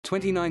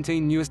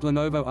2019 newest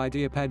Lenovo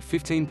IdeaPad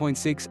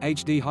 15.6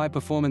 HD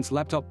high-performance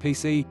laptop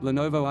PC.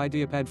 Lenovo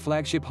IdeaPad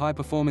flagship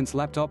high-performance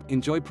laptop.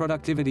 Enjoy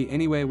productivity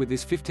anywhere with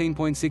this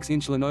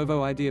 15.6-inch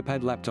Lenovo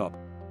IdeaPad laptop.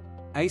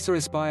 Acer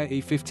Aspire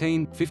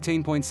E15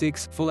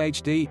 15.6 Full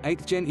HD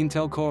 8th Gen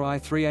Intel Core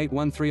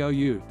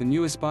i3-8130U. The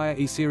new Aspire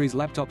E-series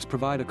laptops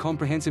provide a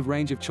comprehensive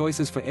range of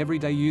choices for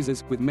everyday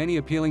users, with many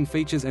appealing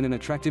features and an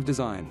attractive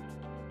design.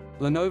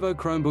 Lenovo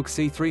Chromebook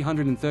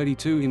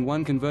C332 in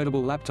one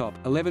convertible laptop,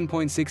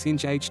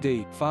 11.6-inch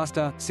HD,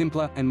 faster,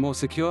 simpler, and more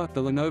secure.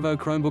 The Lenovo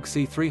Chromebook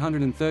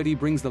C330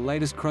 brings the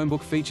latest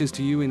Chromebook features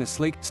to you in a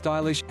sleek,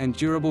 stylish, and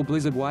durable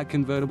blizzard white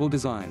convertible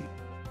design.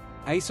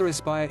 Acer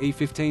Aspire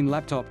E15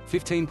 laptop,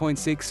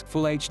 15.6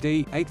 Full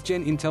HD, 8th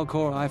Gen Intel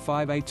Core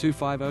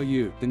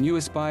i5-8250U. The new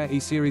Aspire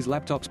E-series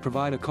laptops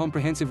provide a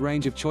comprehensive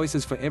range of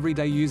choices for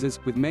everyday users,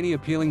 with many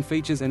appealing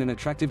features and an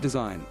attractive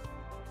design.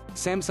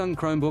 Samsung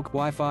Chromebook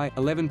Wi-Fi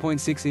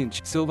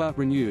 11.6-inch silver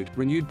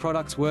renewed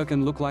products work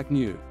and look like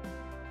new.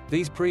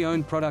 These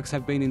pre-owned products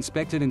have been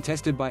inspected and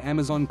tested by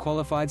Amazon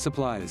qualified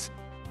suppliers.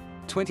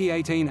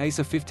 2018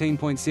 Acer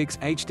 15.6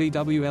 HD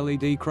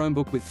WLED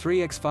Chromebook with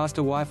 3x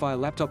faster Wi-Fi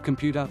laptop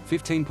computer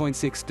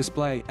 15.6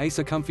 display.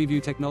 Acer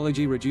ComfyView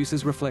technology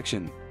reduces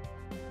reflection.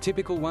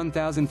 Typical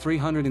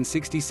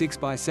 1366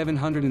 by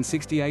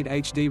 768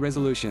 HD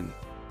resolution.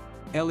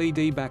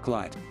 LED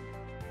backlight.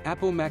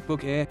 Apple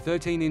MacBook Air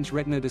 13-inch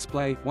Retina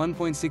display,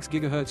 1.6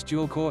 GHz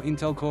dual-core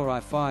Intel Core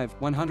i5,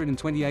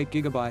 128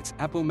 GB.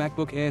 Apple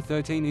MacBook Air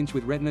 13-inch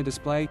with Retina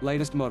display,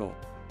 latest model.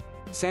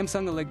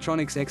 Samsung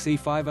Electronics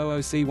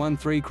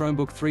XE500C13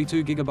 Chromebook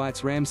 32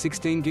 GB RAM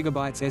 16 GB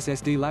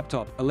SSD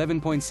laptop,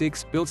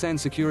 11.6, built-in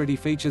security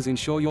features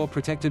ensure you're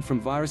protected from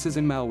viruses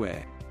and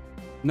malware.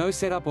 No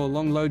setup or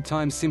long load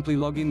times, simply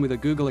log in with a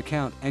Google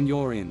account, and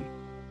you're in.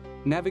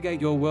 Navigate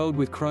your world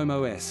with Chrome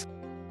OS.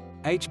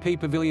 HP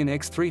Pavilion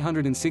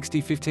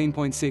X360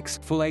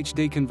 15.6 Full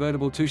HD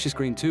convertible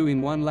touchscreen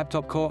 2-in-1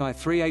 laptop Core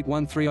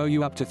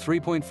i3-8130U up to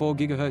 3.4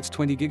 GHz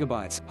 20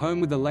 GB,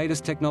 home with the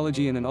latest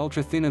technology and an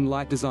ultra-thin and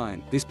light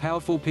design. This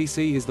powerful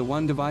PC is the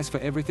one device for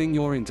everything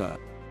you're into.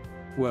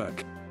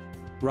 Work.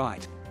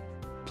 Write.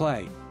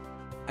 Play.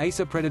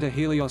 Acer Predator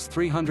Helios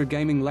 300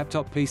 gaming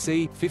laptop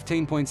PC,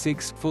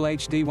 15.6 Full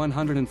HD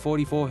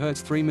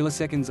 144Hz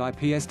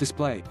 3ms IPS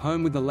display,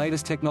 home with the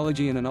latest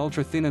technology and an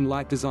ultra-thin and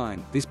light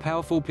design. This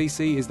powerful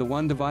PC is the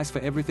one device for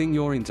everything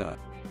you're into.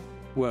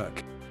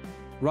 Work.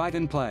 Write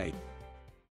and play.